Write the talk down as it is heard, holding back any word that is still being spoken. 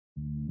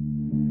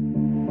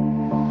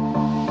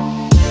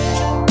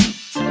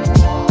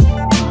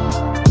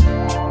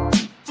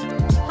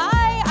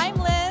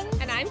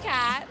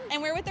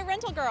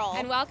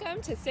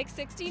Welcome to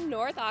 660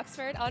 North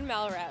Oxford on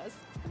Melrose.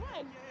 Come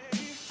on.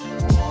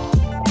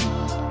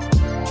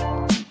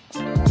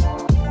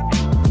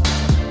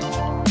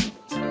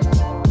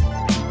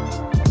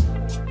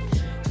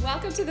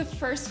 Welcome to the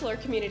first floor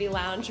community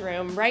lounge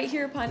room. Right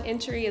here upon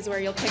entry is where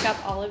you'll pick up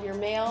all of your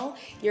mail,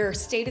 your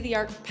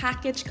state-of-the-art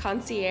package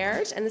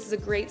concierge, and this is a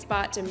great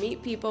spot to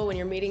meet people when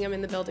you're meeting them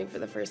in the building for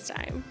the first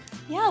time.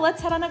 Yeah,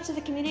 let's head on up to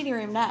the community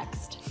room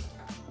next.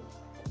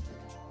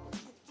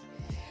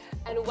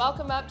 And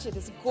welcome up to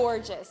this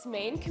gorgeous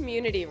main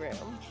community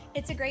room.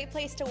 It's a great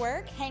place to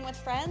work, hang with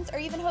friends, or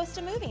even host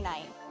a movie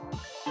night.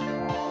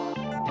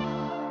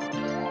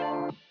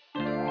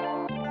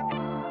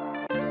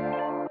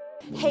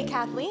 Hey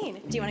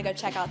Kathleen, do you want to go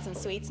check out some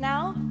suites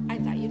now? I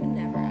thought you'd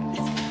never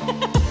ask.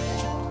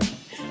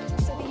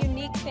 So the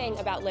unique thing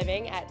about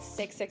living at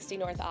 660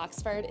 North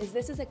Oxford is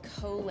this is a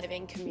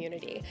co-living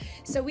community.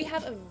 So we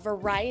have a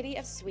variety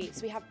of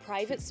suites. We have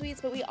private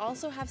suites, but we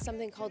also have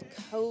something called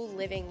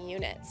co-living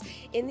units.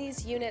 In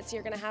these units,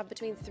 you're going to have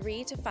between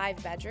 3 to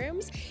 5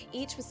 bedrooms,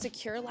 each with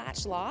secure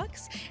latch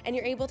locks, and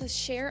you're able to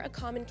share a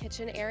common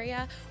kitchen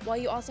area while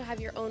you also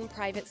have your own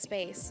private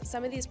space.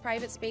 Some of these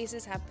private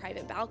spaces have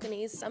private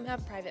balconies, some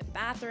have private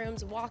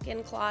bathrooms,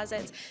 walk-in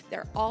closets.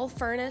 They're all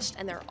furnished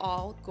and they're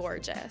all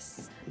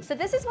gorgeous. So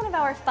this is one of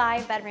our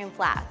 5-bedroom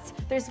flats.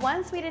 There's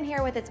one suite in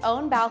here with its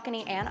own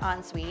balcony and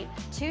ensuite,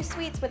 2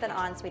 suites with an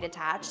ensuite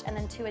attached, and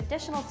then 2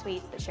 additional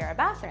suites that share a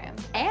bathroom.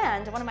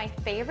 And one of my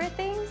favorite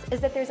things is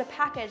that there's a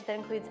package that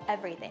includes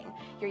everything.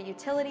 Your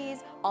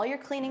utilities, all your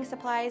cleaning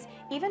supplies,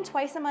 even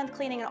twice a month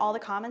cleaning in all the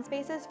common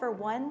spaces for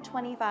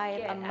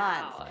 $125 a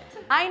month.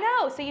 I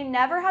know, so you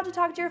never have to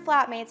talk to your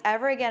flatmates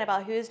ever again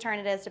about whose turn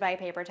it is to buy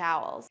paper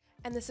towels.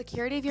 And the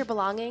security of your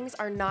belongings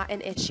are not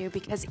an issue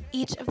because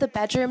each of the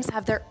bedrooms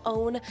have their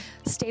own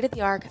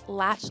state-of-the-art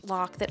latch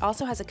lock that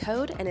also has a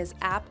code and is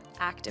app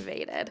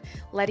activated,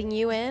 letting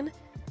you in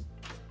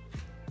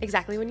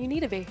exactly when you need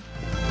to be.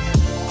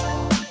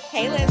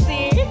 Hey,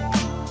 Lindsay.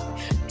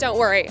 Don't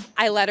worry,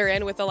 I let her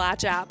in with the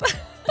latch app.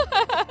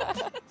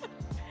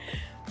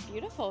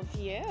 Beautiful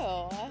view.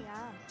 Yeah.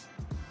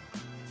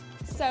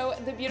 So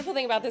the beautiful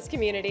thing about this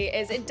community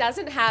is it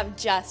doesn't have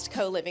just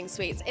co-living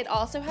suites. It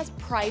also has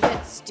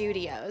private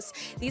studios.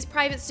 These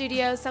private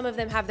studios, some of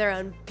them have their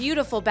own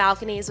beautiful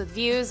balconies with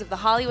views of the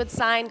Hollywood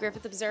sign,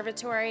 Griffith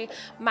Observatory,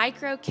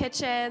 micro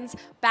kitchens,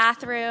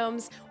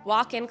 bathrooms,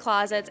 walk-in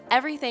closets,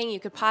 everything you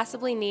could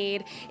possibly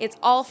need. It's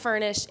all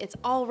furnished. It's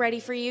all ready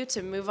for you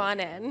to move on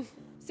in.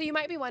 So you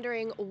might be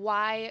wondering,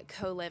 why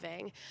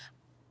co-living?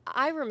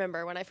 I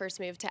remember when I first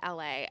moved to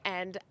LA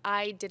and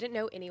I didn't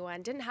know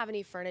anyone, didn't have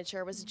any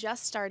furniture, was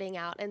just starting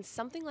out, and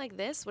something like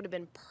this would have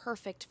been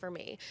perfect for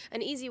me.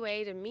 An easy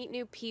way to meet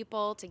new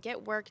people, to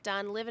get work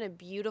done, live in a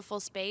beautiful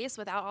space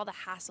without all the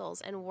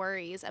hassles and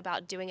worries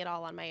about doing it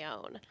all on my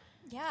own.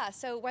 Yeah,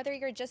 so whether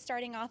you're just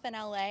starting off in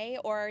LA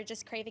or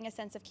just craving a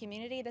sense of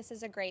community, this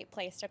is a great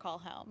place to call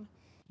home.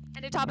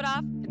 And to top it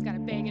off, it's got a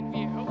banging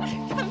view.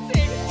 Come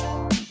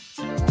see.